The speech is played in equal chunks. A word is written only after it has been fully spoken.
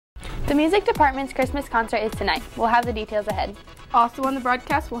The music department's Christmas concert is tonight. We'll have the details ahead. Also on the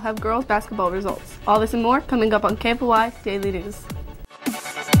broadcast, we'll have girls basketball results. All this and more coming up on KFOI Daily News.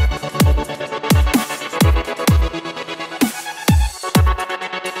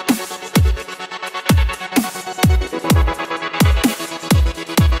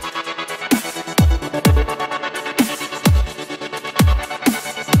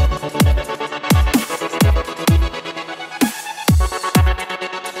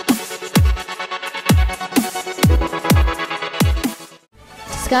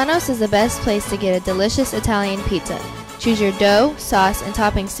 Scanos is the best place to get a delicious Italian pizza. Choose your dough, sauce, and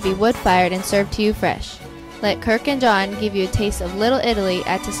toppings to be wood-fired and served to you fresh. Let Kirk and John give you a taste of Little Italy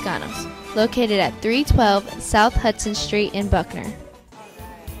at Toscano's, located at 312 South Hudson Street in Buckner.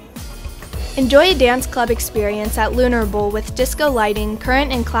 Enjoy a dance club experience at Lunar Bowl with disco lighting,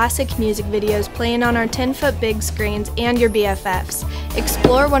 current and classic music videos playing on our 10-foot big screens and your BFFs.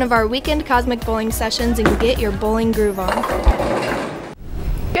 Explore one of our weekend cosmic bowling sessions and get your bowling groove on.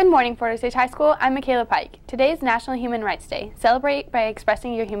 Good morning, Florida State High School. I'm Michaela Pike. Today is National Human Rights Day. Celebrate by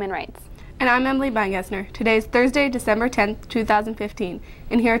expressing your human rights. And I'm Emily Beingessner. Today is Thursday, December 10th, 2015.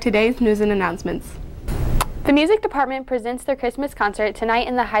 And here are today's news and announcements. The music department presents their Christmas concert tonight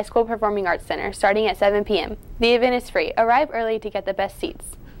in the High School Performing Arts Center, starting at 7 p.m. The event is free. Arrive early to get the best seats.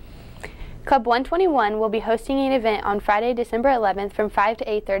 Club 121 will be hosting an event on Friday, December 11th from 5 to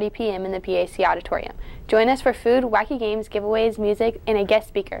 8:30 p.m. in the PAC Auditorium. Join us for food, wacky games, giveaways, music, and a guest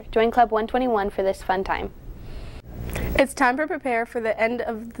speaker. Join Club 121 for this fun time. It's time to prepare for the end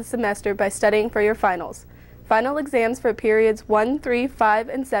of the semester by studying for your finals. Final exams for periods 1, 3, 5,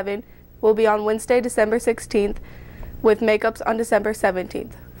 and 7 will be on Wednesday, December 16th, with makeups on December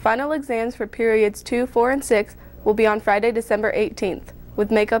 17th. Final exams for periods 2, 4, and 6 will be on Friday, December 18th, with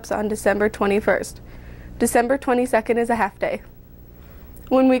makeups on December 21st. December 22nd is a half day.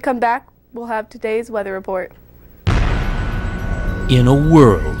 When we come back, we'll have today's weather report. In a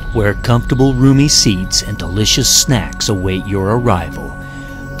world where comfortable, roomy seats and delicious snacks await your arrival,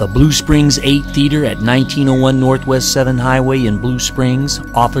 the Blue Springs 8 Theater at 1901 Northwest 7 Highway in Blue Springs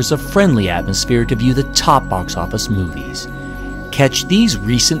offers a friendly atmosphere to view the top box office movies. Catch these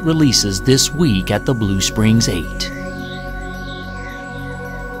recent releases this week at the Blue Springs 8.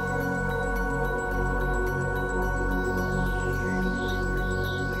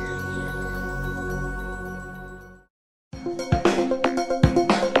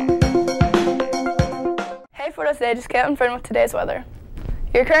 Today, just Caitlin Friend with today's weather.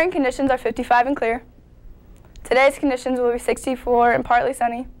 Your current conditions are 55 and clear. Today's conditions will be 64 and partly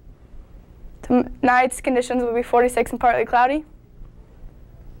sunny. Tonight's conditions will be 46 and partly cloudy.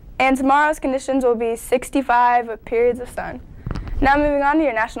 And tomorrow's conditions will be 65 with periods of sun. Now moving on to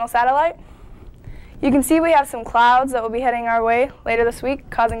your national satellite. You can see we have some clouds that will be heading our way later this week,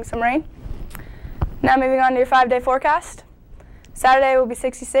 causing some rain. Now moving on to your 5-day forecast. Saturday will be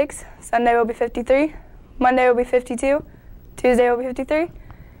 66, Sunday will be 53. Monday will be 52, Tuesday will be 53,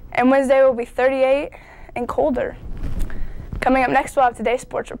 and Wednesday will be 38 and colder. Coming up next, we'll have today's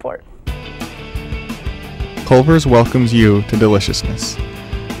sports report. Culver's welcomes you to deliciousness.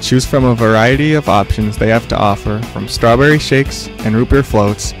 Choose from a variety of options they have to offer, from strawberry shakes and root beer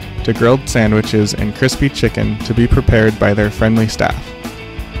floats to grilled sandwiches and crispy chicken to be prepared by their friendly staff.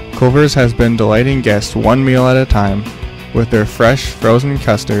 Culver's has been delighting guests one meal at a time with their fresh frozen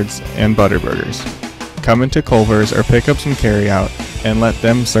custards and butter burgers. Come into Culver's or pick up some carryout and let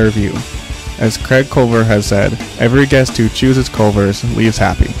them serve you. As Craig Culver has said, every guest who chooses Culver's leaves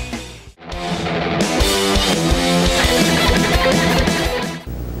happy.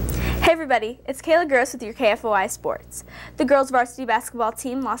 Hey everybody, it's Kayla Gross with your KFOI Sports. The girls varsity basketball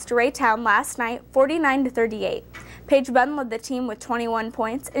team lost to Raytown last night 49-38. Paige Bunn led the team with 21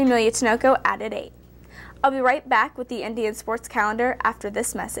 points and Amelia Tinoco added 8. I'll be right back with the Indian sports calendar after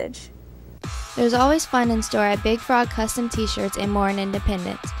this message. There's always fun in store at Big Frog Custom T-shirts and more in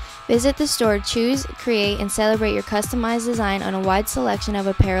Independence. Visit the store, choose, create, and celebrate your customized design on a wide selection of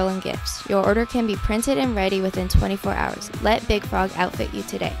apparel and gifts. Your order can be printed and ready within 24 hours. Let Big Frog outfit you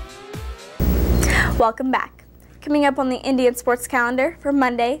today. Welcome back. Coming up on the Indian sports calendar for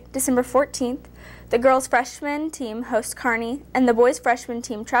Monday, December 14th, the girls' freshman team hosts Kearney, and the boys' freshman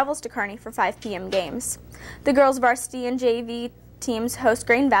team travels to Kearney for 5 p.m. games. The girls' varsity and JV teams host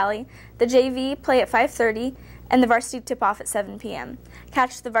Grain Valley, the JV play at 5:30, and the varsity tip-off at 7 p.m.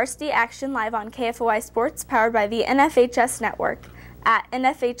 Catch the varsity action live on KFOI Sports, powered by the NFHS Network, at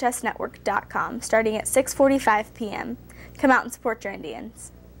nfhsnetwork.com, starting at 6:45 p.m. Come out and support your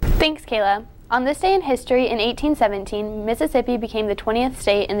Indians. Thanks, Kayla. On this day in history, in 1817, Mississippi became the 20th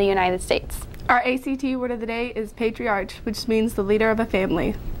state in the United States. Our ACT word of the day is patriarch, which means the leader of a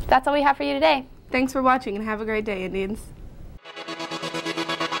family. That's all we have for you today. Thanks for watching and have a great day, Indians.